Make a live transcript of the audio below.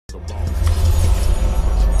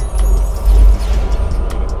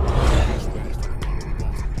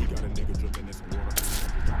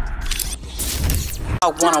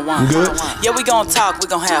101. Good? Yeah, we gon' talk, we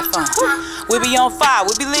gon' have fun. We be on fire,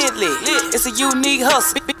 we be lit. It's a unique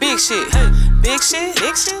hustle, big shit. Big shit,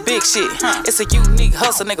 big shit, big shit. It's a unique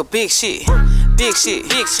hustle, nigga, big shit. Big shit,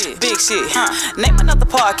 big shit, big shit. Name another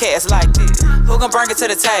podcast like this. Who gon' bring it to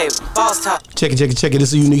the table? Boss Talk. Check it.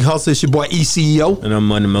 This is a unique hustle. It's your boy ECEO. And I'm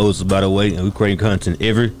Money Moses, by the way, and we creating content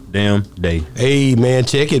every damn day. Hey, man,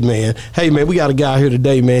 check it, man. Hey, man, we got a guy here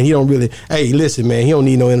today, man. He don't really, hey, listen, man, he don't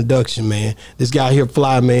need no introduction, man. This guy here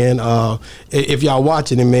fly, man. If y'all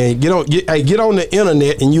watching him, man, get on the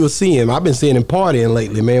internet and you'll see him. I've been seeing him partying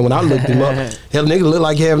lately, man. When I looked him up, hell, nigga look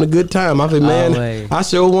like having a good time. I said, man, I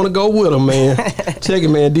sure want to go with him, man. Check it,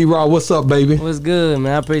 man. D-Raww, what's up, baby? What's good,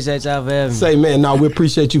 man? I appreciate y'all for having me. Say, man, we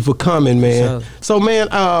appreciate you for coming, man. Sure. So, man,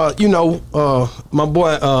 my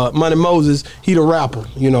boy Money Moses, he the rapper,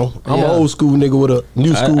 you know. I'm an old school nigga with a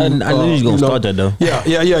new school. I knew you was gonna start that though.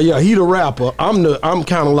 Yeah. He the rapper. I'm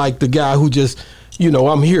kind of like the guy who just, you know,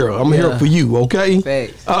 I'm here for you, okay?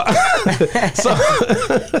 Thanks.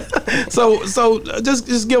 So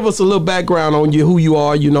just give us a little background on you, who you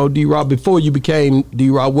are, you know, D-Raww. Before you became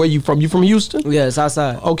D-Raww, where you from? You from Houston? Yeah, it's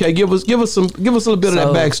outside. Okay, give us a little bit of that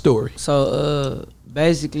backstory. So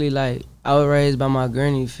basically, like, I was raised by my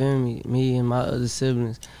granny, you feel me? Me and my other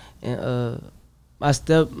siblings, and my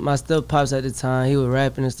step pops at the time, he was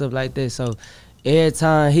rapping and stuff like that. So every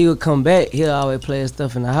time he would come back, he'll always play his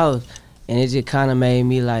stuff in the house, and it just kind of made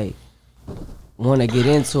me like want to get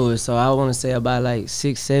into it. So I want to say about like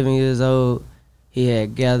 6, 7 years old, he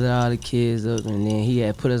had gathered all the kids up, and then he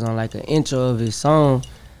had put us on like an intro of his song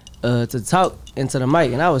to talk into the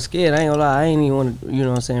mic, and I was scared. I ain't gonna lie, I ain't even want to, you know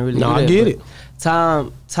what I'm saying, really. No, I get it.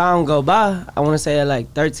 Time go by. I want to say at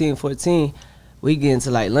like 13, 14. We get into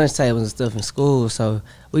like lunch tables and stuff in school, so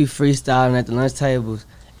we freestyling at the lunch tables,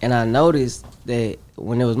 and I noticed that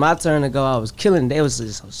when it was my turn to go, I was killing. They was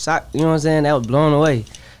just so shocked, you know what I'm saying? They was blown away.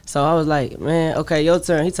 So I was like, man, okay, your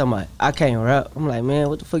turn. He talking about, I can't rap. I'm like, man,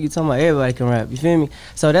 what the fuck you talking about? Everybody can rap, you feel me?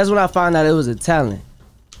 So that's when I found out it was a talent.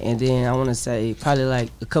 And then I want to say probably like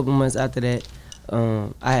a couple months after that,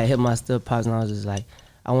 I had hit my step pops, and I was just like,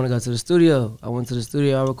 I want to go to the studio. I went to the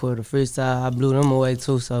studio, I recorded a freestyle, I blew them away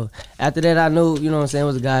too. So after that, I knew, you know what I'm saying, it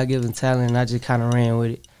was a God-given talent, and I just kind of ran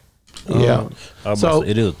with it. Yeah. So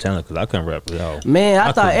it is a talent, because I couldn't rap at all. Man,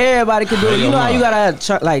 I thought everybody could do it. You know how you got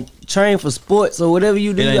to train for sports or whatever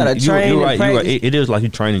you do, you got to train. You're right. It is like you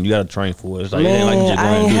training. You got to train for it. It's like, man, it ain't like you just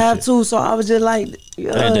I ain't have shit. to, so I was just like,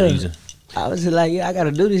 yeah. That ain't that easy. I was just like, yeah, I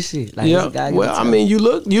gotta do this shit. Like, yeah, well, I mean, you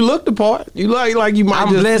look the part. You look like you might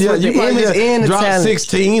blessed with the image and the drop talent.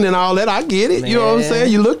 16 and all that. I get it. Man. You know what I'm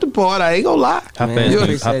saying? You look the part. I ain't gonna lie. How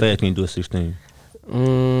fast can you do a 16?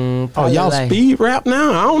 Oh, y'all like, speed rap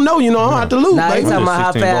now? I don't know. You know, I'm out to lose. Nah, you talking about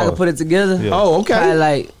how fast I can put it together? Yeah. Oh, okay. Probably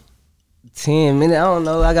like 10 minutes. I don't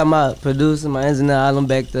know. I got my producer, my engineer, all them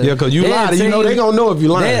back there. Yeah, because you lied. You know, they gonna know if you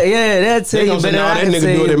lying. They'll tell you. Say, nah, that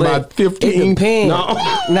nigga do it in about 15. It depends. No.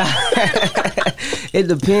 Nah. It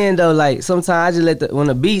depends, though. Like, sometimes I just when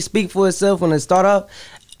the beat speak for itself, when it start off,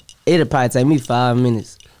 it'll probably take me 5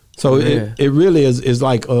 minutes. So it really is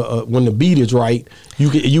like when the beat is right,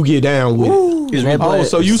 you get down with it. Oh,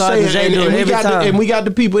 so you saying and we got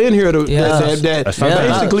the people in here that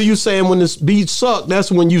basically you saying when the beat suck, that's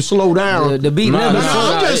when you slow down. The beat never suck.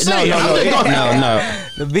 I'm just saying. No.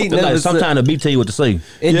 The beat never suck. Sometimes the beat tell you what to say.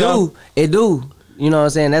 It do. You know what I'm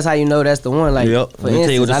saying? That's how you know that's the one. Like, for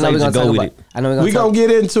instance, I know we're gonna talk about. We gonna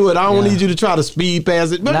get into it. I don't need you to try to speed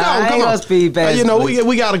past it. But I ain't gonna speed past it. You know,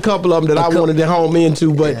 we got a couple of them that I wanted to home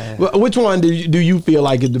into. But which one do you feel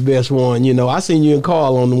like is the best one? You know, I seen you and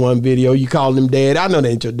Carl on the one video. You called him dad. I know that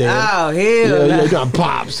ain't your dad. Oh, hell yeah, you got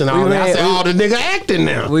pops and all that. I said, oh, the nigga acting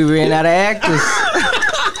now. We ran out of actors.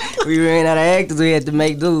 We had to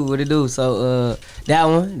make do what it do. So that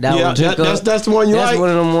one. That's the one you like? That's one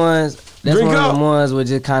of them ones. That's Drink one up. of the ones where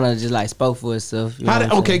just kind of just like spoke for itself.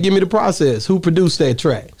 Okay, give me the process. Who produced that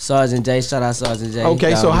track? Sergeant J. Shout out Sergeant J.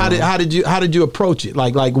 Okay, so how did you approach it?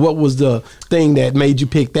 Like what was the thing that made you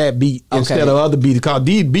pick that beat instead of other beats? Because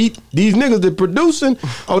these niggas that producing,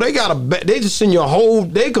 they just send you a whole.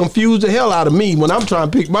 They confuse the hell out of me when I'm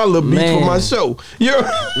trying to pick my little beats for my show.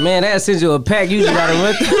 Man, that sends you a pack. You just gotta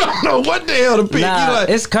run. You don't know what the hell to pick. Nah,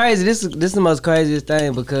 it's crazy. This is the most craziest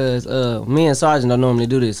thing because me and Sergeant don't normally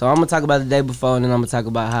do this. So I'm gonna talk about the day before, and then I'm gonna talk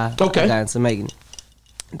about how I got into making it.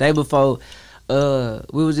 The day before,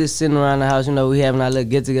 we was just sitting around the house, you know, we having our little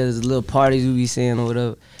get-togethers, little parties we be seeing or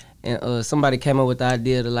whatever, and somebody came up with the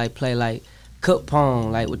idea to like play like cup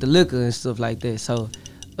pong, like with the liquor and stuff like that. So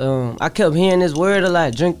I kept hearing this word a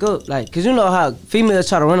lot, drink up, like, cause you know how females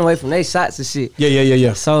try to run away from their shots and shit.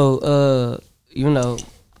 Yeah. So you know,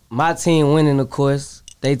 my team winning, of course.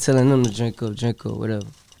 they telling them to drink up, whatever.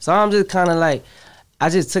 So I'm just kind of like, I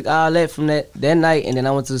just took all that from that night, and then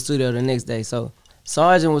I went to the studio the next day. So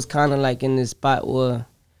Sergeant was kind of like in this spot where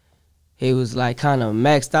he was like kind of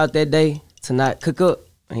maxed out that day to not cook up.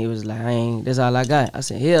 And he was like, that's all I got. I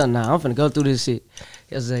said, hell nah, I'm finna go through this shit.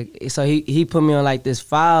 He was like, so he put me on like this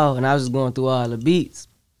file, and I was just going through all the beats.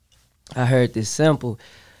 I heard this sample,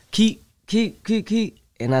 keep.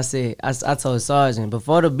 And I said, I told Sergeant,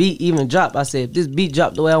 before the beat even dropped, I said, if this beat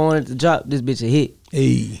dropped the way I wanted it to drop, this bitch a hit.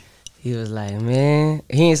 Hey. He was like, man,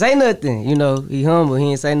 he ain't say nothing, you know, he humble,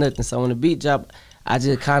 he ain't say nothing. So when the beat dropped, I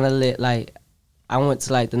just kind of I went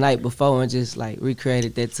to like the night before and just like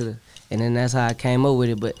recreated that and then that's how I came up with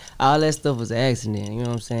it. But all that stuff was an accident, you know what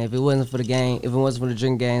I'm saying? If it wasn't for the game, if it wasn't for the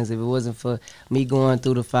drink games, if it wasn't for me going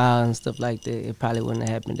through the file and stuff like that, it probably wouldn't have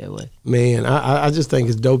happened that way. Man, I just think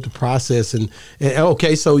it's dope to process. And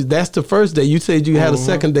okay, so that's the first day. You said you had a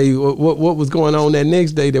second day. What was going on that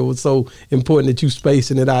next day that was so important that you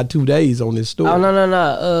spacing it out 2 days on this story? Oh,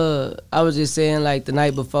 no. I was just saying like the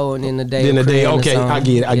night before and then the day. Then the day, okay, I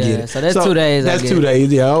get it. So that's 2 days. That's 2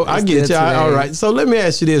 days, yeah. I get you. All right. So let me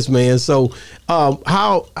ask you this, man. So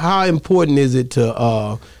how important is it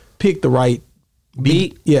to pick the right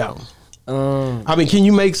beat? Yeah. I mean, can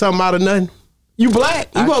you make something out of nothing? You black.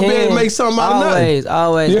 You gonna be able to make something out of nothing.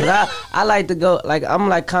 Always. Yeah. But I like to go, like, I'm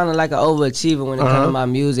like kind of like an overachiever when it comes to my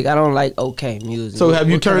music. I don't like okay music. So have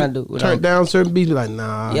you turned down certain beats? Like,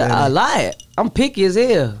 nah. Yeah, I lie. I'm picky as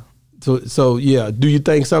hell. So yeah, do you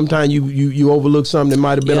think sometimes you overlook something that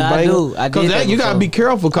might have been a banger? I do. Because you gotta be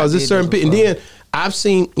careful because it's certain beats. And then I've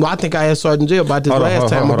seen. Well, I think I asked Sergeant J about this last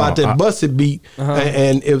time about that busted beat,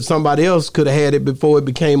 and if somebody else could have had it before it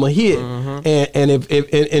became a hit, and if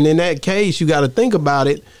in that case you got to think about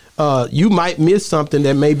it. You might miss something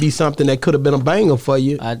that may be something that could have been a banger for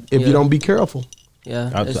you if you don't be careful.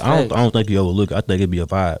 Yeah, I don't think you overlook it. I think it'd be a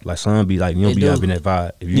vibe. Like some be like, you don't be up in that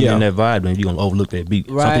vibe. If you in that vibe, then you gonna overlook that beat.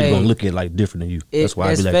 Right. Some people gonna look at it like different than you. That's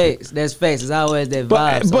why I be like facts. That's facts. It's always that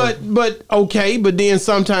vibe. But okay, but then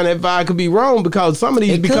sometimes that vibe could be wrong because some of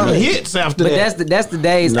these become hits after that. But that's the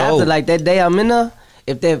days after, like that day I'm in there.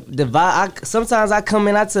 If the vibe, sometimes I come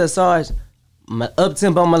in, I tell Sarge, up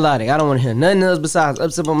tempo melodic. I don't want to hear nothing else besides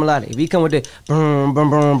up tempo melodic. If he come with that boom,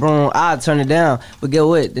 boom, boom, boom, I'll turn it down. But get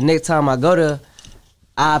what? The next time I go there,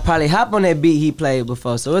 I probably hop on that beat he played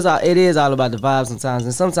before. So it is all about the vibe sometimes.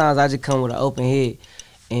 And sometimes I just come with an open head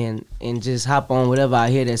and just hop on whatever I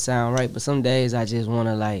hear that sound right. But some days I just want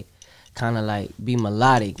to kind of be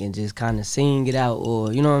melodic and just kind of sing it out,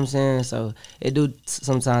 or you know what I'm saying? So it do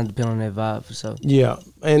sometimes depend on that vibe for sure. Yeah.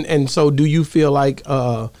 And so do you feel like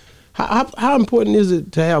how important is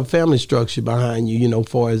it to have family structure behind you, you know,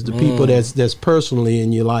 far as the people that's personally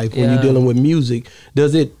in your life when you're dealing with music?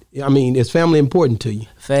 Is family important to you?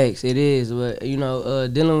 Facts, it is. But, you know,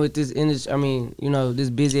 dealing with this industry, this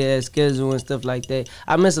busy ass schedule and stuff like that,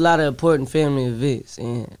 I miss a lot of important family events,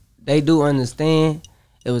 and they do understand.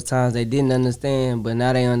 It was times they didn't understand, but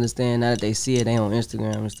now they understand. Now that they see it, they on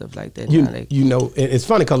Instagram and stuff like that. You know, it's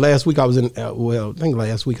funny because last week I was in, I think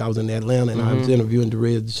last week I was in Atlanta, and I was interviewing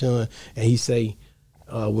Derez Deshaun, and he say,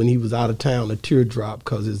 when he was out of town, a tear dropped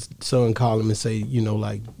because his son called him and say, you know,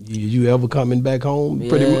 like, you ever coming back home?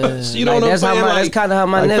 Pretty much. You know what I'm saying? That's kind of how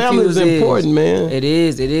my nephew family is important, man. It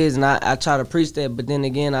is. And I try to preach that, but then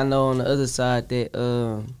again, I know on the other side that,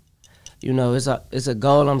 you know, it's a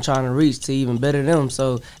goal I'm trying to reach to even better them.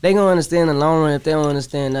 So they gonna understand in the long run. If they don't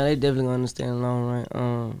understand now, they definitely gonna understand in the long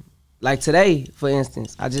run. Like today, for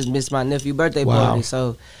instance, I just missed my nephew's birthday party.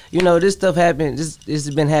 So, you know, this stuff happened. This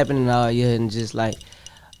has been happening all year, and just like,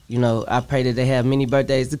 you know, I pray that they have many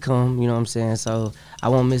birthdays to come, you know what I'm saying? So I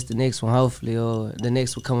won't miss the next one, hopefully, or the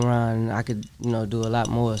next one come around and I could, you know, do a lot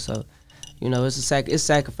more. So, you know, it's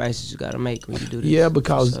sacrifices you gotta make when you do this. Yeah,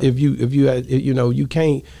 because if you know, you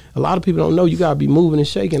can't. A lot of people don't know you gotta be moving and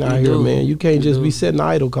shaking out here, man. You can't just be sitting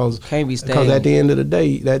idle because at the end of the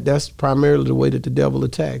day, that's primarily the way that the devil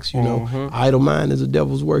attacks. You know, idle mind is a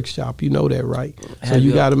devil's workshop. You know that, right? So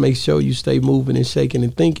you gotta make sure you stay moving and shaking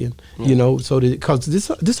and thinking. You know, so that because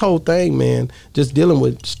this whole thing, man, just dealing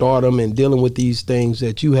with stardom and dealing with these things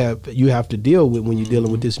that you have to deal with when you're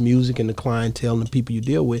dealing with this music and the clientele and the people you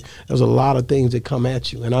deal with. There's a lot of things that come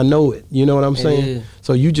at you, and I know it. You know what I'm saying?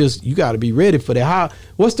 So you got to be ready for that.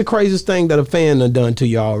 What's the craziest thing that a fan done to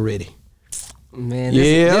you already? Man,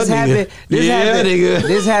 this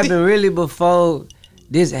happened really before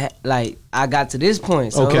this. Like I got to this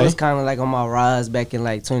point, so it was kind of like on my rise back in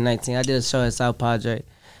like 2019. I did a show at South Padre.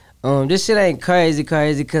 This shit ain't crazy,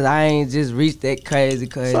 cause I ain't just reached that crazy.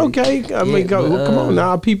 It's okay. I mean, come on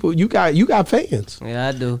now, people. You got fans. Yeah,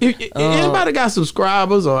 I do. Anybody got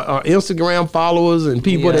subscribers or Instagram followers and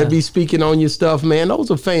people that be speaking on your stuff, man?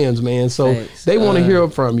 Those are fans, man. So they want to hear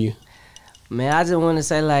from you. Man, I just want to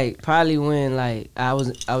say, like, probably when like I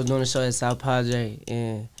was doing a show at South Padre,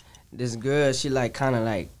 and this girl, she like kind of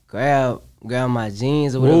like grabbed my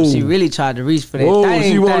jeans or whatever. Whoa. She really tried to reach for that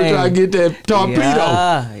thing. She wanted to try to get that torpedo.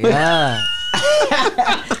 Yeah.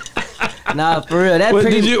 Nah, for real. That you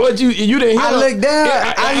didn't hear? I looked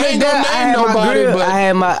down. I looked down. I had nobody, my grill. I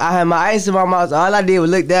had my ice in my mouth. So all I did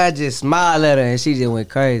was look down, just smile at her, and she just went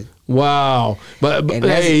crazy. Wow. But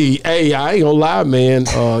hey, I ain't gonna lie, man.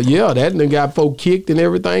 Yeah, that nigga got folk kicked and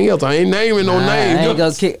everything else. I ain't naming no names. I ain't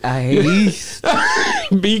gonna kick.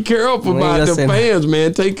 Be careful about them fans,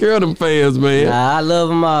 man. Take care of them fans, man. Nah, I love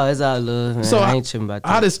them all. It's all love, man. So I ain't tripping about that.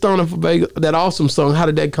 How did Stunner for Vegas, that awesome song, how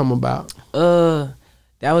did that come about?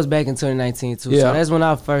 That was back in 2019 too. Yeah. So that's when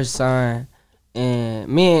I first signed. And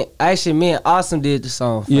me and Awesome did the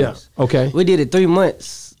song first. Yeah. Okay. We did it 3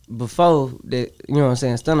 months before that, you know what I'm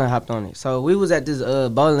saying, Stunner hopped on it. So we was at this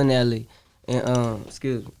bowling alley and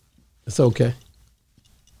excuse me. It's okay.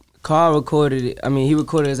 Carl recorded it. I mean, he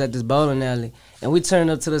recorded us at this bowling alley, and we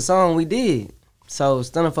turned up to the song we did. So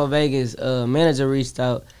Stunner for Vegas manager reached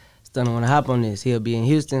out. Stunner wanna hop on this. He'll be in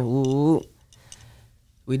Houston. Woo.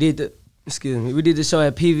 We did the show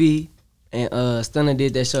at PV, and Stunner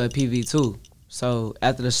did that show at PV too. So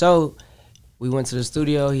after the show, we went to the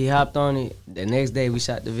studio. He hopped on it. The next day, we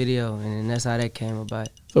shot the video, and then that's how that came about.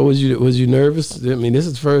 So was you nervous? I mean, this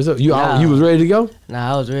is first up. You was ready to go?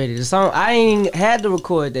 Nah, I was ready. The song I ain't had to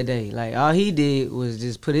record that day. Like all he did was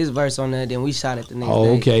just put his verse on there. Then we shot it the next day.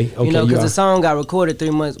 Oh, okay. You know, because the song got recorded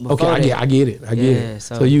 3 months before. Okay, I get it. I get it.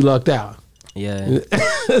 So you lucked out. Yeah.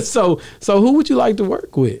 So who would you like to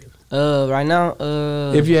work with? Right now,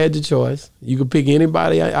 if you had the choice, you could pick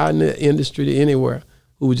anybody out in the industry to anywhere.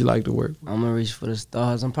 Who would you like to work with? I'm gonna reach for the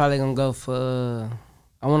stars. I'm probably gonna go for.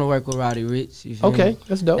 I want to work with Roddy Ricch. You feel me?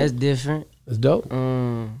 That's dope. That's different. That's dope.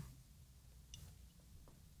 I'm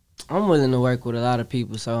willing to work with a lot of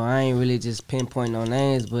people, so I ain't really just pinpointing no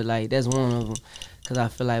names, but like that's one of them, cause I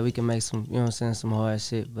feel like we can make some, you know what I'm saying, some hard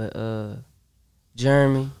shit. But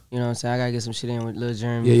Jeremy, you know what I'm saying, I gotta get some shit in with Lil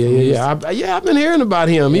Jeremy. Yeah. I've been hearing about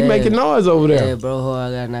him. He making noise over there. Yeah, bro,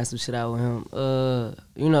 I gotta knock some shit out with him.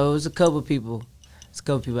 You know, it was a couple people. It's a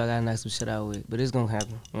couple people I gotta knock some shit out with, but it's gonna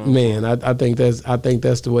happen. You know? Man, I think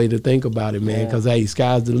that's the way to think about it, man. Because hey,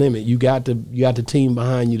 sky's the limit. You got the team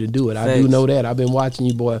behind you to do it. Thanks. I do know that. I've been watching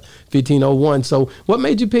you, boy. 1501. So what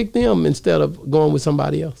made you pick them instead of going with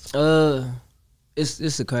somebody else?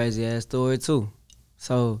 It's a crazy ass story too.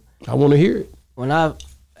 So I want to hear it. When I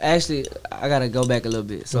gotta go back a little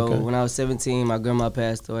bit. So when I was 17, my grandma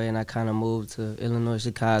passed away, and I kind of moved to Illinois,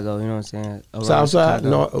 Chicago. You know what I'm saying? South side,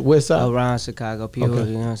 north, west side, around Chicago, Peoria.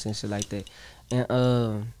 You know what I'm saying? Shit like that. And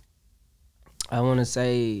I want to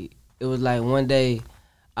say it was like one day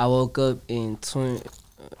I woke up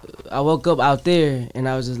out there, and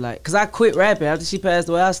I was just like, cause I quit rapping after she passed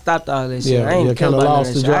away. I stopped all that shit. I ain't kind of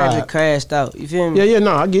lost the drive. I just crashed out. You feel me? Yeah.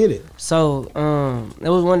 No, I get it. So it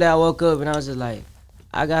was one day I woke up and I was just like,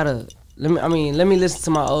 let me listen to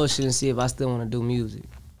my old shit and see if I still want to do music.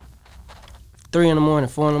 3 in the morning,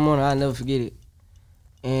 4 in the morning, I'll never forget it.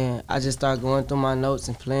 And I just started going through my notes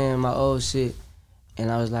and playing my old shit,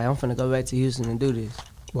 and I was like, I'm finna go back to Houston and do this.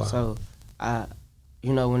 Wow. So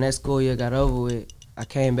when that school year got over with, I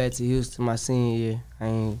came back to Houston my senior year.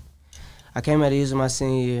 I came back to Houston my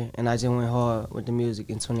senior year, and I just went hard with the music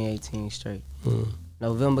in 2018 straight.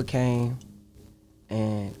 November came,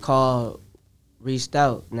 and Carl reached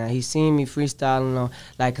out. Now he seen me freestyling on,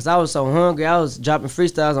 like, cause I was so hungry. I was dropping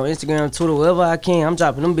freestyles on Instagram, Twitter, wherever I can. I'm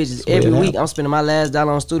dropping them bitches every week. I'm spending my last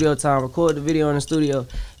dollar on studio time, record the video in the studio,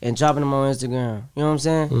 and dropping them on Instagram. You know what I'm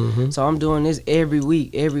saying? So I'm doing this every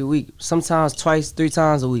week. Sometimes 2, 3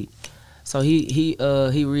 times a week. So he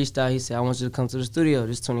reached out. He said, I want you to come to the studio.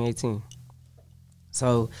 This is 2018.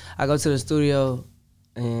 So I go to the studio,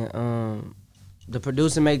 and the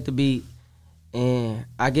producer make the beat. And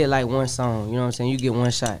I get like one song, you know what I'm saying? You get one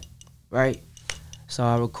shot, right? So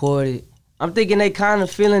I record it. I'm thinking they kind of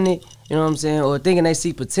feeling it, you know what I'm saying? Or thinking they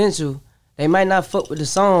see potential. They might not fuck with the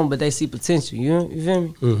song, but they see potential, you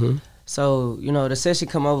feel me? So, the session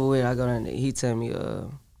come over with, I go down there, he tell me,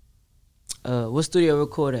 what studio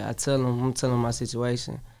recorded? I'm telling him my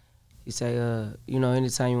situation. He say,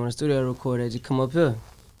 anytime you want a studio recorder, just come up here.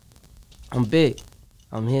 I'm big.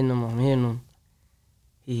 I'm hitting him.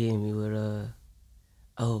 He hit me with,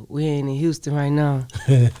 we ain't in Houston right now.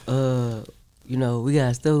 We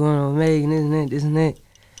got stuff going on with Megan, this and that.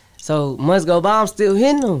 So months go by, I'm still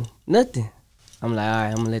hitting them. Nothing. I'm like, all right,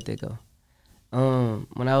 I'm gonna let that go.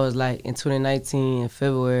 When I was like in 2019 in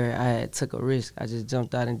February, I had took a risk. I just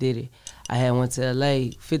jumped out and did it. I had went to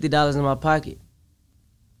LA, $50 in my pocket.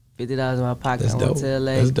 $50 in my pocket. That's I went dope. to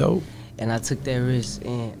LA. That's dope. And I took that risk.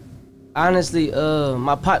 And honestly,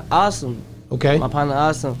 my partner, Awesome. Okay. My partner,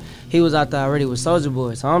 Awesome, he was out there already with Soulja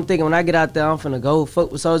Boy. So I'm thinking when I get out there, I'm finna go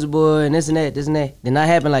fuck with Soulja Boy and this and that, this and that. Did not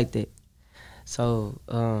happen like that. So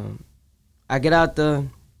I get out there.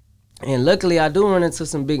 And luckily, I do run into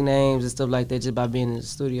some big names and stuff like that just by being in the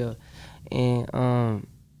studio. And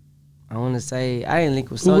I want to say, I ain't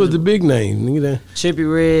link with Soulja. Who was the big name, nigga?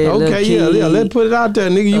 Trippie Redd, Okay, yeah, let's put it out there,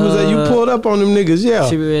 nigga. You pulled up on them niggas, yeah.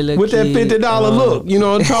 Trippie Redd, with that $50 look, you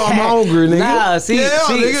know, I'm hungry, nigga. Nah, see,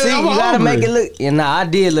 nigga, you gotta make it look. Yeah, nah, I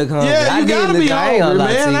did look hungry. Yeah, you gotta be hungry,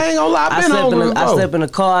 man. I ain't gonna lie, I been hungry. I slept in the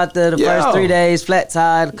car out there the first 3 days, flat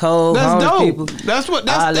tire, cold, that's dope. People. That's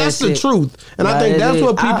the truth, and I think that's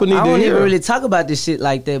what people need to hear. I don't even really talk about this shit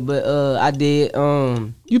like that, but I did.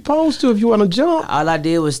 You supposed to if you want to jump. All I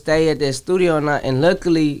did was stay at that studio, and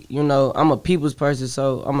luckily, you know, I'm a people's person,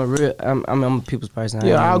 so I'm a people's person.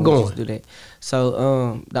 Yeah, I'll go on. Do that.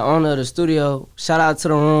 So the owner of the studio, shout out to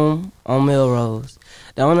the room on Melrose.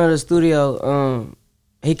 The owner of the studio,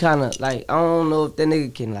 he kind of like, I don't know if that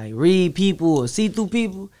nigga can like read people or see through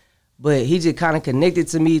people, but he just kind of connected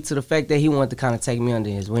to me to the fact that he wanted to kind of take me under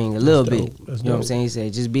his wing a little bit. You know what I'm saying? He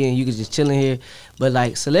said, just being, you could just chilling here, but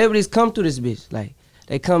like celebrities come through this bitch, like.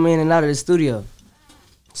 They come in and out of the studio.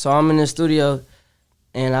 So I'm in the studio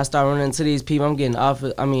and I start running into these people. I'm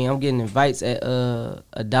getting invites at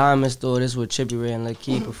a diamond store. This is where Trippie Redd and Lil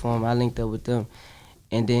Key perform. I linked up with them.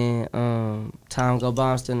 And then time go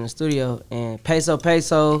by, I'm still in the studio. And Peso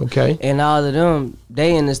okay. and all of them,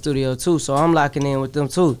 they in the studio too. So I'm locking in with them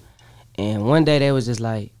too. And one day they was just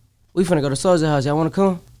like, we finna go to Soulja house. Y'all wanna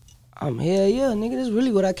come? I'm hell yeah, nigga. This is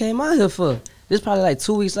really what I came out here for. This probably like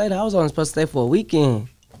 2 weeks later. I was only supposed to stay for a weekend,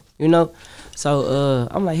 you know. So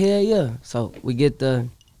I'm like, hell yeah. So we get there,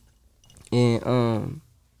 and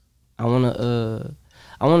I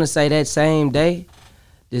wanna say that same day,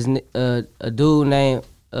 this a dude named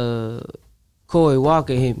Corey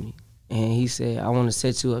Walker hit me, and he said, I want to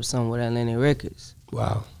set you up something with Atlantic Records.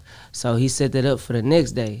 Wow. So he set that up for the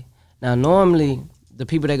next day. Now normally the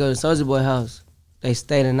people that go to Soulja Boy house, they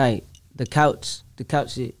stay the night. The couch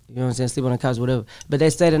shit, you know what I'm saying, sleep on the couch, whatever. But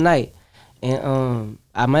they stay the night. And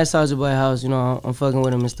I met Soulja Boy house, you know, I'm fucking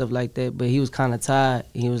with him and stuff like that, but he was kind of tired.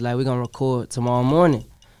 He was like, we're going to record tomorrow morning,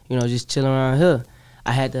 you know, just chilling around here.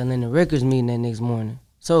 I had the Atlantic Records meeting that next morning.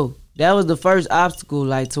 So that was the first obstacle,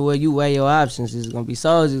 like, to where you weigh your options. It's going to be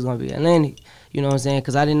Soulja, it's going to be Atlantic, you know what I'm saying,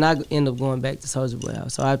 because I did not end up going back to Soulja Boy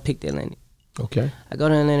house, so I picked Atlantic. Okay. I go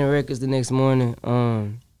to Atlantic Records the next morning,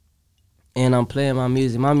 and I'm playing my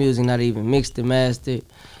music. My music not even mixed and mastered.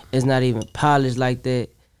 It's not even polished like that.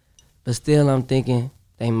 But still, I'm thinking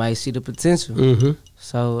they might see the potential. Mm-hmm.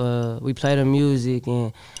 So we play the music,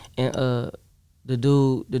 and the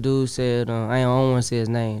dude said, I don't want to say his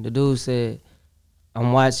name. The dude said,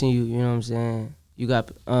 I'm watching you. You know what I'm saying? You got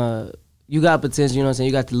potential. You know what I'm saying?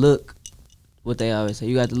 You got the look. What they always say.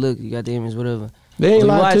 You got the look. You got the image. Whatever. They ain't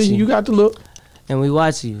lying to you. You got the look. And we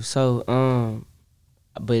watch you. So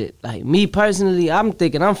but like me personally, I'm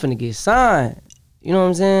thinking I'm finna get signed. You know what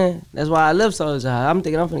I'm saying? That's why I left Soulja. I'm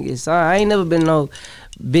thinking I'm finna get signed. I ain't never been no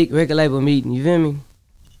big record label meeting, you feel me?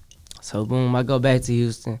 So boom, I go back to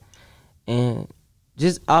Houston. And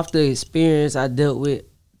just off the experience I dealt with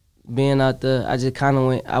being out there, I just kind of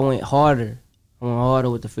went harder. I went harder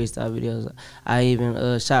with the freestyle videos. I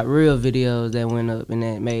even shot real videos that went up and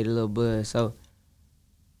that made a little buzz. So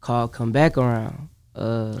call come back around.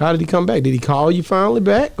 How did he come back? Did he call you finally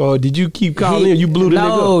back, or did you keep calling him? You blew the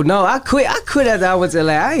nigga up? No, I quit after I went to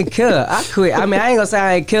LA. I ain't kill. I quit. I mean, I ain't gonna say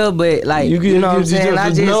I ain't kill, but like, you know what I'm saying? I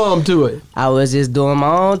just numb to it. I was just doing my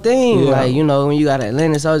own thing. Yeah. Like, you know, when you got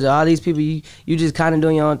Atlanta Soulja, all these people, you just kind of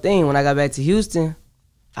doing your own thing. When I got back to Houston,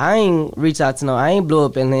 I ain't reach out to I ain't blow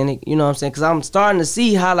up Atlantic, you know what I'm saying? Because I'm starting to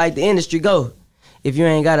see how, like, the industry go. If you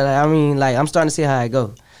ain't got it, like, I mean, like, I'm starting to see how it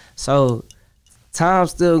go. So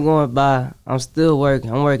time's still going by. I'm still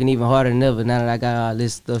working. I'm working even harder than ever now that I got all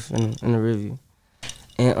this stuff in the review.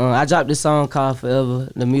 And I dropped this song called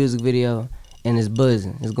Forever, the music video, and it's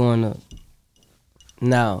buzzing. It's going up.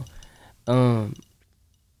 Now,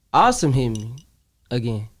 Awesome hit me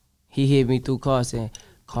again. He hit me through call saying,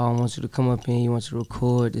 Carl wants you to come up here, he wants you to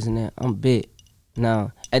record, this and that. I'm bit.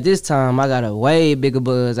 Now, at this time, I got a way bigger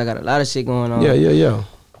buzz. I got a lot of shit going on. Yeah.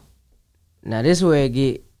 Now, this is where it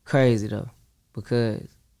get crazy, though. Because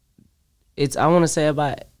I want to say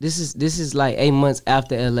about, this is like 8 months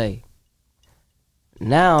after LA.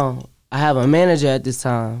 now I have a manager at this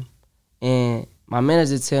time, and my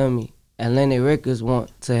manager tell me Atlantic Records want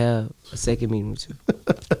to have a second meeting with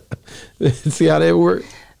you. See how that works?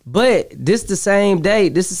 But this the same day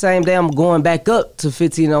I'm going back up to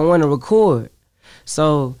 1501 to record.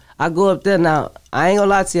 So I go up there now. I ain't gonna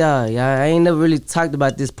lie to y'all. I ain't never really talked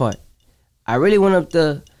about this part. I really went up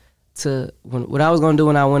there what I was gonna do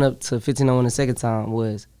when I went up to 1501 the second time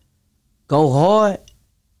was go hard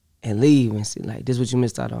and leave and see like this what you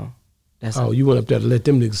missed out on. That's you went up there to let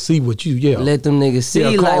them niggas see what you let them niggas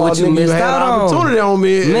see like what you missed out on. Opportunity on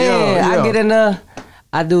me. Man, I get in there.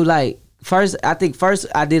 I do like first I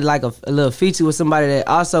did like a little feature with somebody that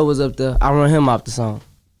also was up there. I run him off the song.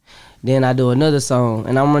 Then I do another song,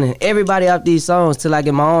 and I'm running everybody off these songs till I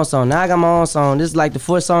get my own song. Now I got my own song. This is like the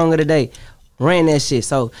 4th song of the day. Ran that shit.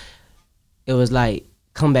 So it was like,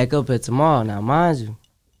 come back up here tomorrow. Now, mind you,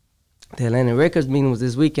 the Atlantic Records meeting was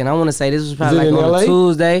this weekend. I want to say this was probably like on a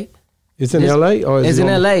Tuesday. It's in LA? Or it's in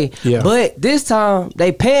LA. Yeah. But this time,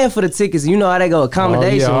 they paying for the tickets. You know how they go,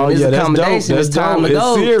 accommodation. It's accommodation. That's it's time to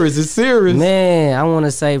go. It's serious. Man, I want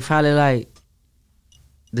to say probably like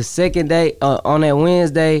the second day, on that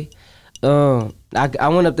Wednesday, I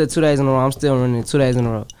went up there 2 days in a row. I'm still running 2 days in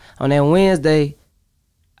a row. On that Wednesday,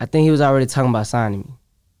 I think he was already talking about signing me.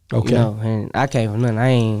 Okay. You know, and I came from nothing. I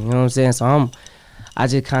ain't, you know what I'm saying? So I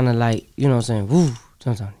just kind of like, you know what I'm saying, woo,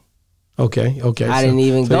 jump on it. Okay. I didn't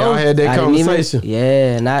even go. Y'all had that conversation.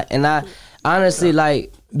 And I honestly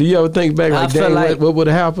like. Do you ever think back like, dang, what would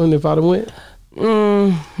have happened if I'd have went?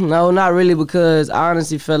 No, not really, because I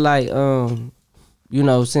honestly feel like, you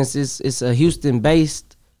know, since it's a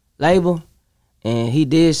Houston-based label, and he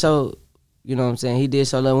did show, you know what I'm saying, he did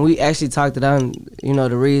show love. When we actually talked about, you know,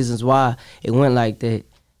 the reasons why it went like that.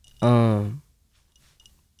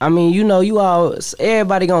 I mean, you know,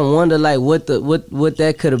 everybody gonna wonder like what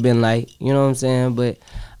that could have been like, you know what I'm saying? But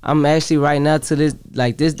I'm actually right now to this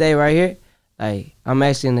day right here, like I'm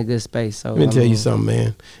actually in a good space. So let me tell you something,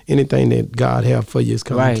 man. Anything that God have for you is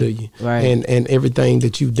coming to you. Right. And everything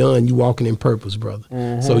that you've done, you walking in purpose, brother.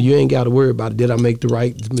 Mm-hmm. So you ain't got to worry about it. Did I make the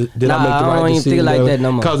right decision? I don't even think like that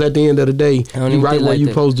no more. Because at the end of the day, you right where you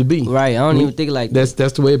supposed to be. Right. I don't even think like that.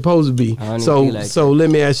 That's the way it's supposed to be. So let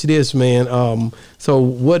me ask you this, man. So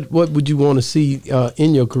what would you want to see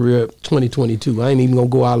in your career 2022? I ain't even gonna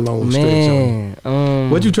go out a long stretch on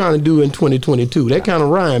you. What you trying to do in 2022? That kind of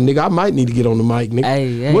rhyme, nigga. I might need to get on the mic, nigga.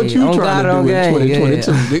 Hey, what you trying to do in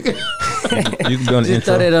 2022, nigga? You can be on the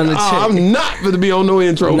intro. Throw that on the check. I'm not going to be on no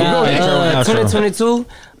intro. Nah, 2022,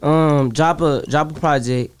 drop a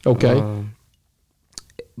project. Okay.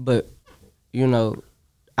 But you know,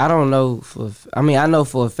 I don't know I know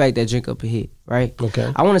for a fact that Drink Up a hit, right?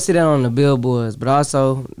 Okay. I want to see that on the billboards, but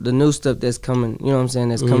also the new stuff that's coming, you know what I'm saying,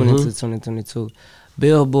 that's coming into 2022.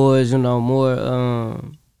 Billboards, you know, more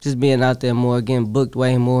just being out there more, getting booked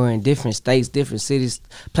way more in different states, different cities,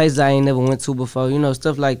 places I ain't never went to before, you know,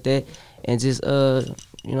 stuff like that. And just, you know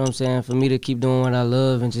what I'm saying, for me to keep doing what I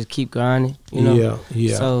love and just keep grinding, you know?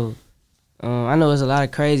 Yeah. So, I know there's a lot of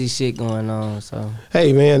crazy shit going on. So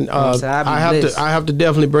hey man, I have to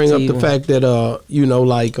definitely bring up the fact that you know,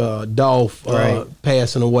 like Dolph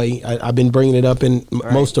passing away. I've been bringing it up in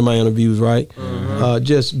most of my interviews, right? Mm-hmm.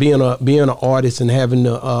 Just being an artist and having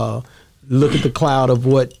to look at the cloud of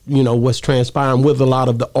what's transpiring with a lot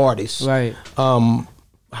of the artists. Right.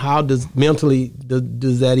 How does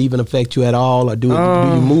that even affect you at all, or do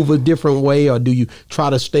you move a different way, or do you try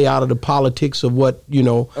to stay out of the politics of what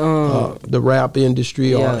the rap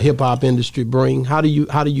industry or hip hop industry bring? How do you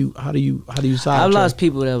sidetrack? I've lost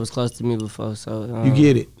people that was close to me before, so you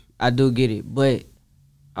get it. I do get it, but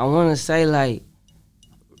I want to say like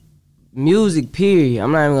music. Period.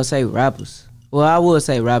 I'm not even gonna say rappers. Well, I would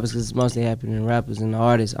say rappers because it's mostly happening in rappers and the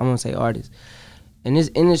artists. I'm gonna say artists. In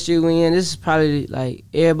this industry we in, this is probably, like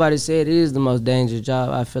everybody said, it is the most dangerous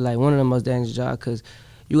job. I feel like one of the most dangerous jobs, because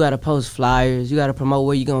you got to post flyers, you got to promote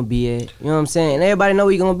where you're going to be at, you know what I'm saying? And everybody know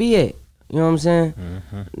where you're going to be at, you know what I'm saying?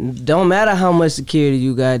 Mm-hmm. Don't matter how much security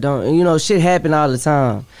you got, shit happen all the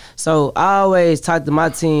time. So I always talk to my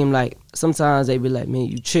team, like sometimes they be like, man,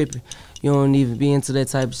 you tripping. You don't even be into that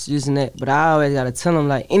type of this and that. But I always got to tell them,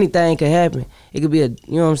 like, anything can happen. It could be a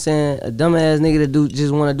dumbass nigga that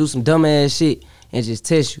just want to do some dumbass shit and just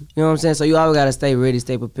test you. You know what I'm saying? So you always gotta stay ready,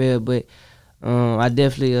 stay prepared. But I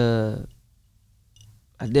definitely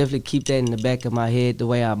keep that in the back of my head, the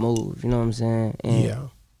way I move. You know what I'm saying? And, yeah.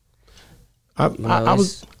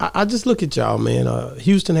 I just look at y'all, man.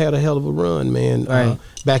 Houston had a hell of a run, man. Right.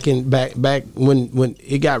 Back when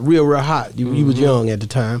it got real hot. You was young at the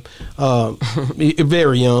time,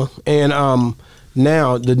 very young, and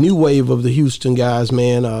now the new wave of the Houston guys,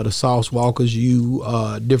 man, the Sauce Walkers,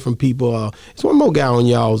 different people. It's one more guy on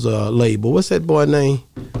y'all's label. What's that boy name?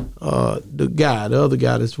 The other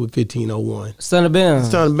guy that's with 1501. Son of Bam.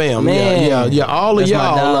 Son of Bam. Man. Yeah. All of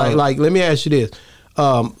y'all, like, let me ask you this.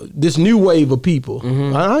 This new wave of people.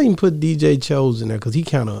 I didn't put DJ Chose in there because he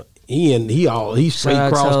straight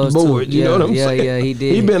across the board. You know what I'm saying? Yeah, he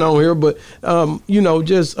did. He been on here, but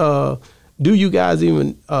do you guys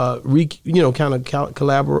even kind of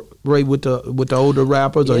collaborate with the older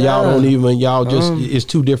rappers, or y'all don't even, y'all just it's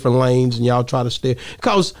two different lanes and y'all try to stay?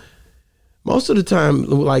 Because most of the time,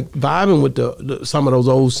 like vibing with some of those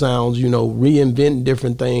old sounds, reinventing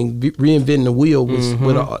different things, reinventing the wheel.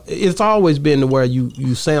 It's always been to where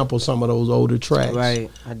you sample some of those older tracks. Right,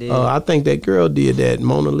 I did. I think that girl did that,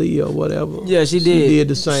 Mona Lee or whatever. Yeah, she did. She did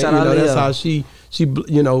the same. Shout out that's Leo. how she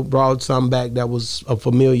brought something back that was a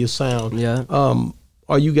familiar sound. Yeah.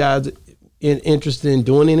 Are you guys interested in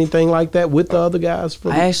doing anything like that with the other guys?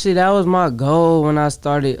 Actually, that was my goal when I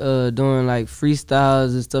started doing like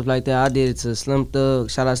freestyles and stuff like that. I did it to Slim Thug.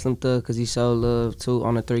 Shout out Slim Thug because he showed love too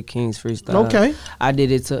on the Three Kings freestyle. Okay. I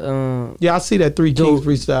did it to I see that Three Kings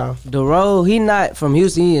freestyle. D-Raww. He not from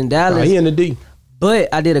Houston. He in Dallas. He in the D. But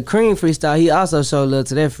I did a Cream freestyle. He also showed love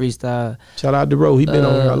to that freestyle. Shout out to D-Raww. He been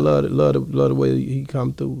on here. I love the way he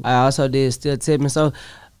come through. I also did Still Tipping. So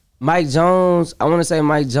Mike Jones, I want to say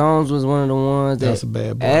Mike Jones was one of the ones That's a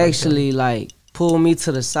bad boy, actually like pulled me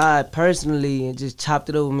to the side personally and just chopped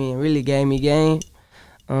it over me and really gave me game.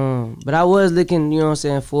 But I was looking,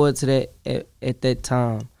 forward to that at that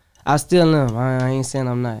time. I still am. I ain't saying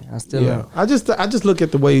I'm not. I still am. I just look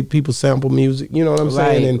at the way people sample music. You know what I'm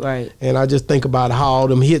saying? Right. And I just think about how all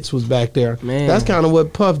them hits was back there. Man. That's kind of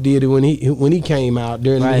what Puff did when he came out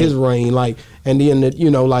during his reign. Like, and then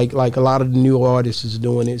like a lot of the new artists is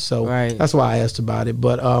doing it. So that's why I asked about it.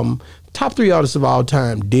 But top 3 artists of all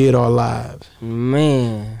time, dead or alive.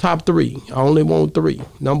 Man. Top 3. I only want 3.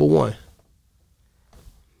 Number 1.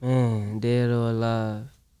 Man, dead or alive.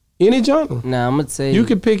 Any genre. Nah, I'm gonna tell you. You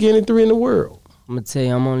can pick any 3 in the world. I'm gonna tell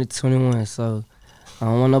you, I'm only 21, so I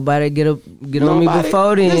don't want nobody to get on me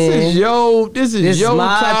before then. This is your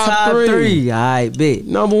my top 3. All right, bet.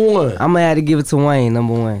 Number 1. I'm gonna have to give it to Wayne,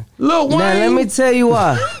 number 1. Lil Wayne. Now let me tell you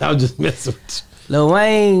why. I was just messing with you.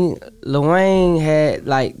 Lil Wayne had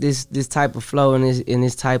like this type of flow and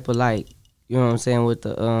this type of like, you know what I'm saying, with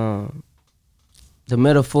the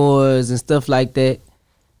metaphors and stuff like that.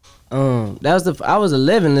 I was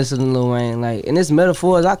 11 listening to Lil Wayne, like, and this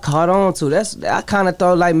metaphors I caught on to. I kind of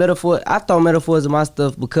thought like metaphors. I thought metaphors in my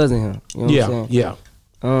stuff because of him. You know what I'm saying? Yeah.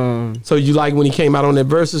 So you like when he came out on that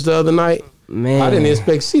Versus the other night? Man, I didn't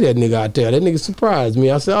expect to see that nigga out there. That nigga surprised me.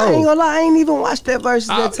 I said, I ain't gonna lie, I ain't even watched that Versus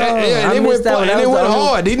that time. Yeah, they went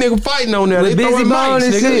hard. These niggas fighting on there. With They Busy throwing Bone mics,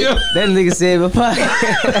 and nigga. shit. Yeah. That nigga said,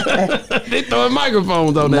 but They throwing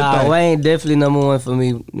microphones on that thing. Nah, Wayne definitely number 1 for me.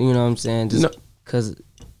 You know what I'm saying? Just cause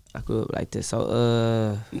I grew up like this.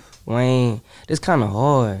 So Wayne, this kind of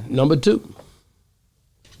hard. Number 2.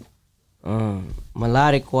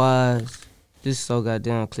 Melodic wise, this is so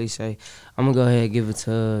goddamn cliche. I'm gonna go ahead and give it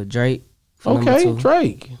to Drake. For Okay, number 2.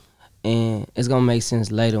 Drake. And it's gonna make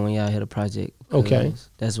sense later when y'all hear the project. Okay.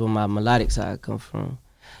 That's where my melodic side come from.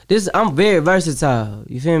 I'm very versatile.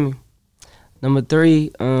 You feel me? Number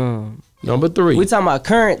 3. Number 3. We talking about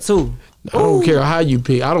current too. I don't care how you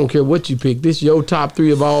pick. I don't care what you pick. This is your top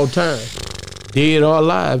 3 of all time. Dead or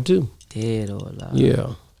alive too. Dead or alive.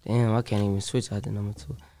 Yeah. Damn, I can't even switch out to number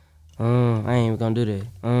 2. I ain't even gonna do that.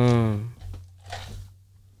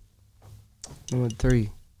 Number 3.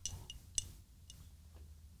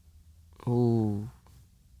 Ooh.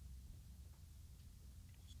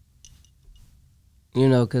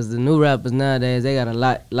 Cause the new rappers nowadays, they got a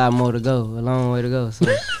lot more to go, a long way to go. So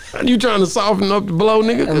You trying to soften up the blow,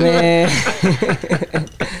 nigga? man,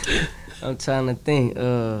 I'm trying to think.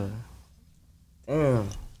 Damn.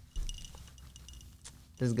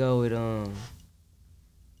 Let's go with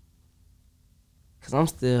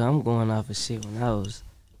cause I'm going off of shit when I was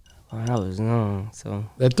young. So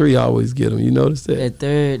That 3 always get them. You notice that?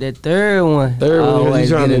 that third one. Third one,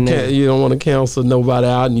 you don't want to cancel nobody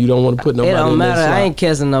out, and you don't want to put nobody. It don't in matter. that slot. I ain't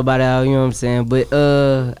canceling nobody out. You know what I'm saying? But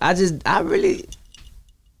I really.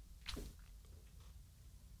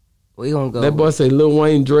 We gonna go. That boy say Lil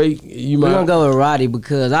Wayne, Drake. We gonna go with Roddy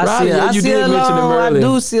because I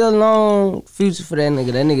do see a long future for that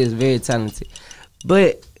nigga. That nigga is very talented.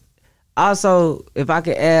 But Also, if I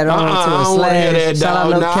could add on to I a don't want to hear that,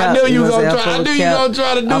 dog. I knew you gonna try. I knew you gonna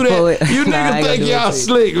try to do that. You niggas think y'all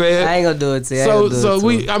slick, man. I ain't gonna do it to you. So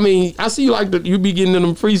I mean, I see you like you be getting in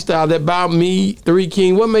them freestyle. That About Me, Three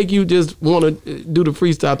King. What make you just want to do the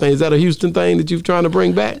freestyle thing? Is that a Houston thing that you're trying to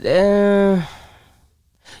bring back? Yeah.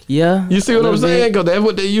 You see what I'm saying? Because that's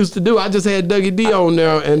what they used to do. I just had Dougie D on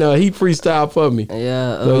there, and he freestyled for me.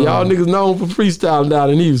 Yeah. So y'all niggas known for freestyling down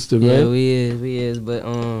in Houston, man. Yeah, we is. But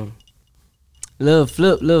Lil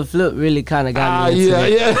Flip really kind of got me into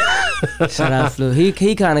that. Yeah. Shout out Flip.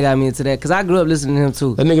 He kind of got me into that because I grew up listening to him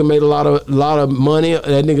too. That nigga made a lot of money.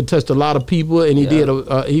 That nigga touched a lot of people, and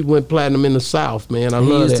he went platinum in the South, man. I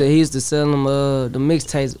love that. He used to sell them the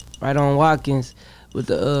mixtapes right on Watkins with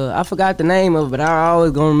the I forgot the name of it, but I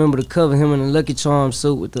always gonna remember the cover. Him in the Lucky Charm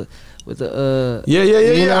suit with the yeah.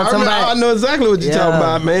 I know exactly what you're talking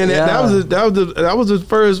about, man. That was his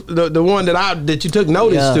first the one that you took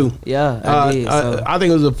notice to. Yeah, I did. I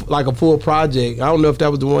think it was like a full project. I don't know if that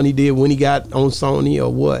was the one he did when he got on Sony or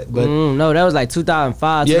what, but no, that was like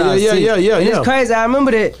 2005. Yeah. And it's crazy. I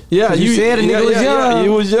remember that. Yeah, you said a nigga was young. Yeah, he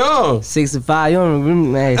was young. 65. You don't remember,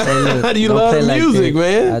 man. Look, how do you love music,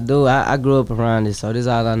 man? I do. I grew up around this, so this is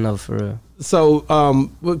all I know for real. So,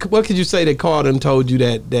 what could you say that Carter told you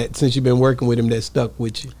that since you've been working with him that stuck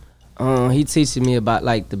with you? He teaching me about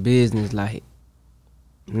like the business. Like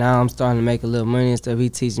now I'm starting to make a little money and stuff. He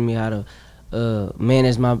teaching me how to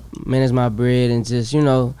manage my bread and just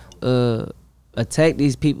attack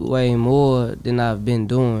these people way more than I've been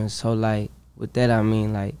doing. So like with that I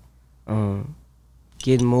mean like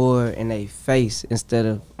getting more in their face instead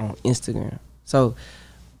of on Instagram. So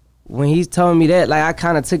when he told me that, like I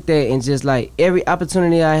kind of took that and just like every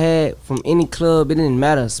opportunity I had from any club, it didn't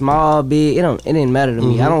matter, small, big, it didn't matter to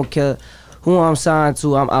me. I don't care who I'm signed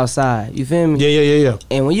to, I'm outside. You feel me? Yeah.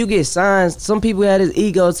 And when you get signed, some people had this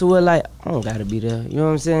ego to where like, I don't gotta be there. You know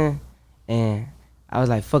what I'm saying? And I was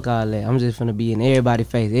like, fuck all that. I'm just finna be in everybody's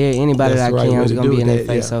face. Anybody that I can, I'm just gonna be in their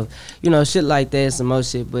face. So, shit like that, some more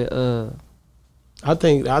shit. But I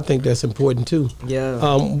think that's important too.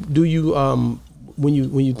 Yeah. Do you when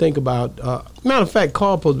you think about matter of fact,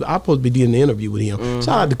 I'm supposed to be doing the interview with him.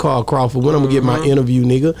 Shout out to Carl Crawford. When I'm gonna get my interview,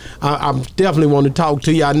 nigga, I definitely want to talk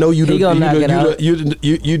to you. I know you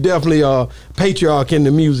definitely are patriarch in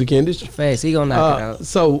the music industry. Fast, he gonna knock it out.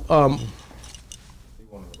 So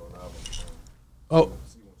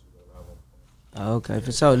okay,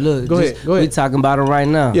 for sure. Look, go ahead. We talking about him right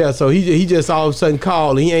now. Yeah, so he just all of a sudden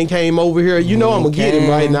called. He ain't came over here. I'm gonna get him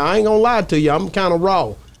right now. I ain't gonna lie to you. I'm kind of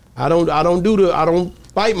raw. I don't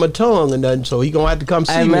bite my tongue and nothing, so he gonna have to come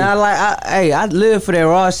see me. Hey man, I live for that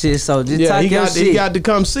raw shit, so just talk your shit. He got to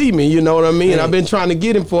come see me, you know what I mean? Hey. I've been trying to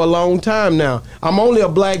get him for a long time now. I'm only a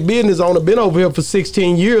black business owner, been over here for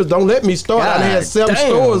 16 years. Don't let me start. I had 7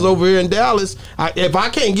 stores over here in Dallas. If I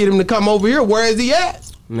can't get him to come over here, where is he at?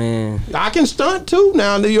 Man, I can stunt too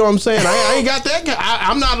now. You know what I'm saying? I ain't got that.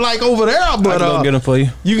 I'm not like over there, but I can go get him for you.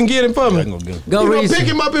 You can get him for me. I can go get him. Go reach pick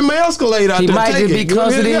him up in my Escalade. He might just be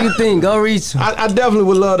closer than you think. Go reach him. I definitely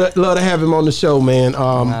would love to have him on the show, man.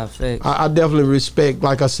 I definitely respect,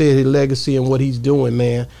 like I said, his legacy and what he's doing,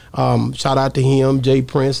 man. Shout out to him, Jay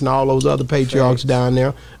Prince, and all those other patriarchs down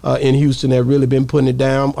there in Houston that really been putting it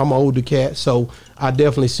down. I'm an older cat, so I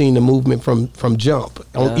definitely seen the movement from jump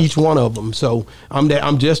on each one of them. So I'm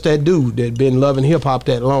just that dude that been loving hip hop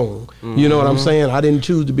that long. You know what I'm saying? I didn't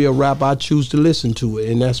choose to be a rapper. I choose to listen to it,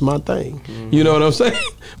 and that's my thing. You know what I'm saying?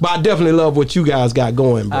 But I definitely love what you guys got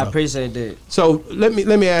going, bro. I appreciate that. So let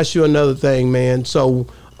me ask you another thing, man. So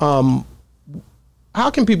how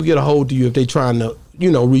can people get a hold of you if they trying to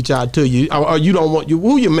reach out to you, or you don't want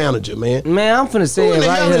who your manager, man? Man, I'm finna say it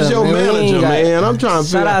right here. Who the hell is your manager, man? I'm trying to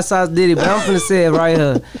shout out Sauce Diddy, but I'm finna say it right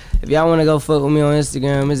here. If y'all wanna go fuck with me on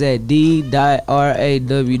Instagram, it's at D.RAWW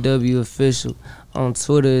official. On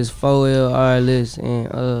Twitter, it's 4L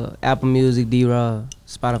and Apple Music D-Raww,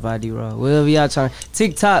 Spotify D-Raww, wherever y'all trying.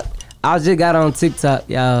 TikTok, I just got on TikTok,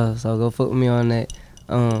 y'all, so go fuck with me on that.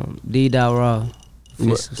 D.Raww.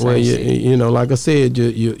 Well, like I said,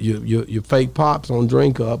 your fake pops on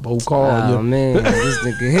Drink Up, old Carl. Oh man, this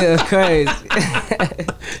nigga here crazy.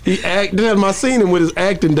 He acted. I seen him with his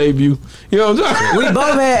acting debut. You know what I'm saying? We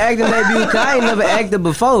both had acting debut. Cause I ain't never acted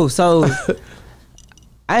before, so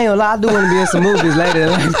I ain't gonna lie. I do want to be in some movies later.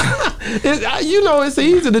 It's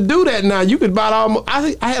easy to do that now. You could buy all.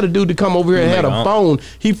 I had a dude to come over here and had a phone.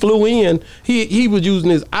 He flew in. He was using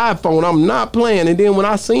his iPhone. I'm not playing. And then when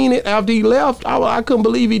I seen it after he left, I couldn't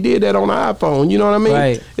believe he did that on the iPhone. You know what I mean?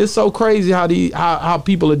 Right. It's so crazy how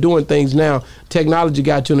people are doing things now. Technology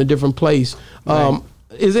got you in a different place. Right.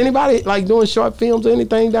 is anybody like doing short films or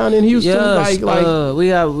anything down in Houston? Yes,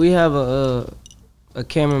 we have a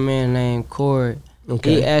cameraman named Corey.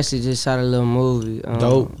 Okay. He actually just shot a little movie.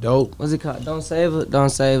 Dope. What's it called? Don't Save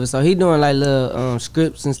It. So he doing like little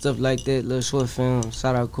scripts and stuff like that, little short films.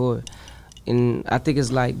 Shout out Corey. And I think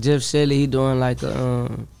it's like Jeff Shelley. He doing like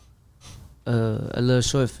a little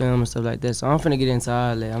short film and stuff like that. So I'm finna get into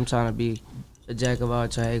all that. I'm trying to be a jack of all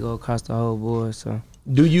trades, go across the whole board. So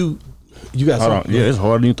do you got something? Yeah, it's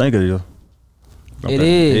harder than you think it is. It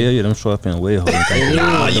is. Yeah, them short films way harder than you think.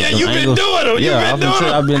 Yeah, you've been doing them. Yeah,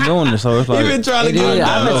 I've been doing it, so it's like you've been trying to get it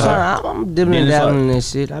I've been trying. I'm dipping and dabbling in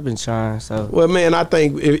this shit. I've been trying. So well, man, I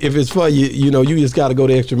think if it's for you, you know, you just got to go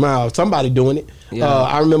the extra mile. Somebody doing it. Yeah.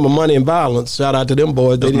 I remember Money and Violence. Shout out to them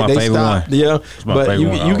boys. They stopped. One. Yeah, but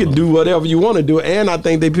you can do whatever you want to do, and I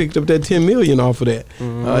think they picked up that $10 million off of that.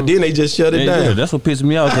 Then they just shut it down. Yeah, that's what pissed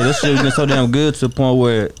me off. Cause that shit was been so damn good to the point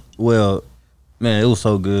where, well, man, it was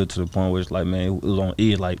so good to the point where it's like, man, it was on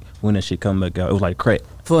edge. Like when that shit come back out, it was like crack.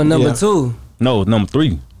 For number 2. No, number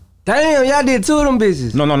 3. Damn, y'all did 2 of them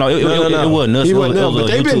bitches. No. It wasn't us. He wasn't them, but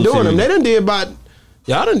they been doing them. They done did about,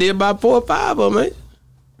 y'all done did about 4 or 5 of them, man.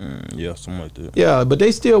 Yeah, something like that. Yeah, but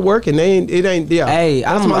they still working. It ain't. Yeah. Hey,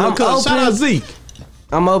 I'm open. Shout out Zeke.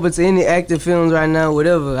 I'm open to any active films right now.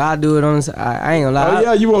 Whatever, I'll do it on. I ain't gonna lie. Oh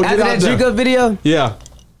yeah, you won't get out that there. drink up video. Yeah,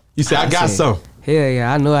 you said I got some. Hell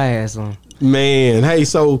yeah, I knew I had some. Man, hey,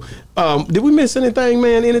 so did we miss anything,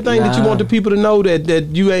 man? Anything that you want the people to know that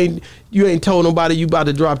you ain't told nobody you about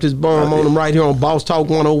to drop this bomb on them right here on Boss Talk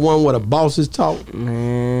 101 where the bosses talk?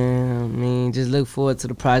 Man, I mean, just look forward to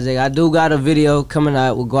the project. I do got a video coming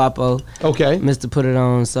out with Guapo. Okay. Mr. Put It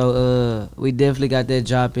On. So we definitely got that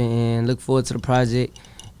dropping and look forward to the project.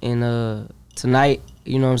 And tonight,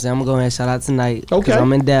 you know what I'm saying, I'm gonna go ahead and shout out tonight. Okay. Because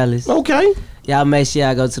I'm in Dallas. Okay. Y'all make sure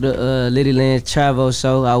I go to the Liddy Land Travel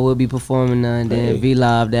show. I will be performing and then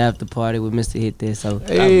V-Live, the after party with Mr. Hit there. So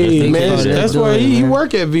hey man, that's where he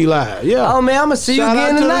work at V-Live. Yeah. Oh man, I'm gonna see you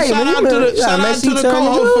again tonight. Shout out to the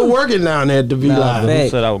co-host for working down there at the V-Live. Who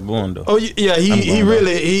said I was going though? Oh yeah, he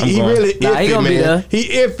really iffy, man. He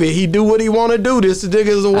iffy. He do what he want to do. This nigga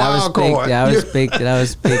is a wild card. I respect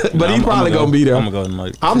it. But he probably gonna be there. I'm gonna go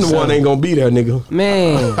tonight. I'm the one that ain't gonna be there, nigga.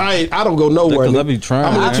 Man, I don't go nowhere. I be trying.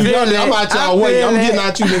 I'm gonna let you young. I'm out y'all way. I'm getting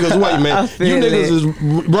out you niggas way, man. You niggas is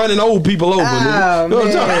running old people over, nigga. You know what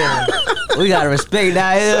I'm talking? We gotta respect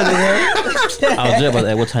that here, nigga. I was just about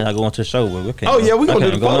that. What time I go on to the show? Oh yeah, we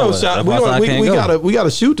gonna do the photo shot. We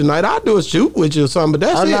gotta shoot tonight. I'll do a shoot with you or something, but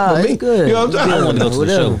that's it for me. Good. You know what I'm saying? I want to go to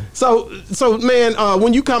the show. So man,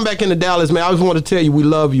 when you come back into Dallas, man, I just want to tell you we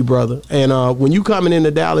love you, brother. And when you coming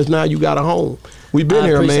into Dallas now, you got a home. We've been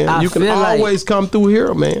here, man. You can always come through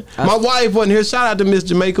here, man. My wife wasn't here. Shout out to Miss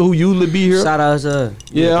Jamaica who usually be here. Shout out to her.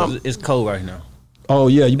 Yeah. It's cold right now. Oh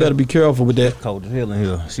yeah, you better be careful with that. It's cold as hell in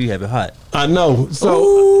here. She have it hot. I know.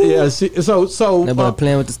 So yeah, so nobody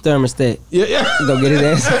playing with the thermostat. Yeah. Go get his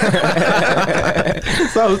ass.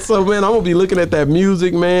 so man, I'm gonna be looking at that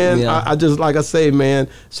music, man. Yeah. I just like I say, man.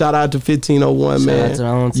 Shout out to 1501, man. Shout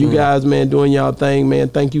out to you guys, man, doing y'all thing, man.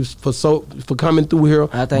 Thank you for coming through here,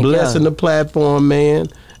 blessing the platform, man.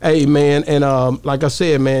 Hey, man, and like I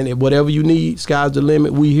said, man, whatever you need, sky's the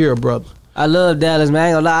limit. We here, brother. I love Dallas, man. I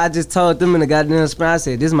ain't gonna lie. I just told them in the goddamn spring. I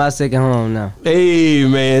said, this is my second home now. Hey,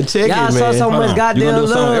 man. Check it, man. Y'all saw so much goddamn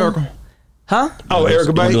love. Huh? Oh,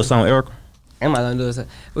 Erica Banks. You do a song with Erica? Am I gonna do a song?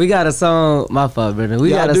 We got a song. My fault, brother. We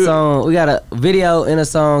got a song. We got a video and a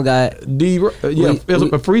song. Got D-Raww. Is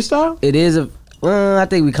it a freestyle? It is a. I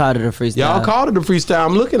think we called it a freestyle. Y'all called it a freestyle.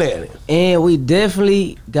 I'm looking at it. And we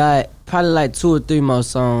definitely got probably like 2 or 3 more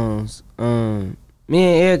songs. Me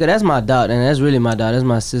and Erica, that's my daughter, and that's really my daughter. That's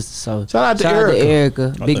my sister. So shout out to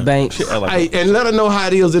Erica. Big Bank. Hey, and let her know how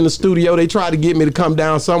it is in the studio. They tried to get me to come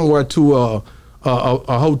down somewhere to a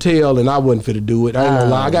hotel, and I wasn't fit to do it. I ain't gonna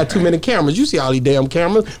lie. I got too many cameras. You see all these damn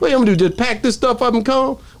cameras. What you gonna do? Just pack this stuff up and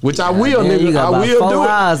come? Which I will, nigga. You got I will do it.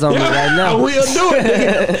 Eyes on me right now. I will do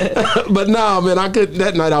it, nigga. But nah, man, I couldn't.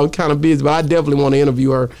 That night I was kind of busy, but I definitely want to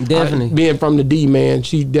interview her. Definitely. Being from the D, man,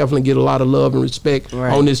 she definitely get a lot of love and respect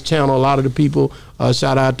on this channel. A lot of the people.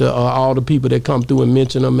 Shout out to all the people that come through and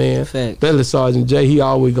mention her, man. Belly Sergeant Jay, he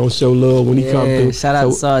always gonna show love when he come through. Shout out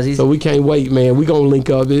to Sergeant. So we can't wait, man. We gonna link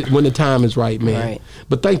up it when the time is right, man. Right.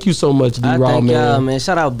 But thank you so much, D-Raww, man. Thank y'all, man.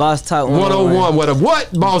 Shout out Boss Talk 101.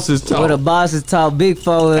 What bosses talk? What the bosses talk. Big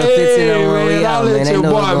 1501. Man, I'll let your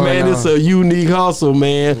boy, man. It's a unique hustle,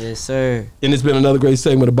 man. Yes, sir. And it's been another great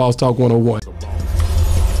segment of Boss Talk 101.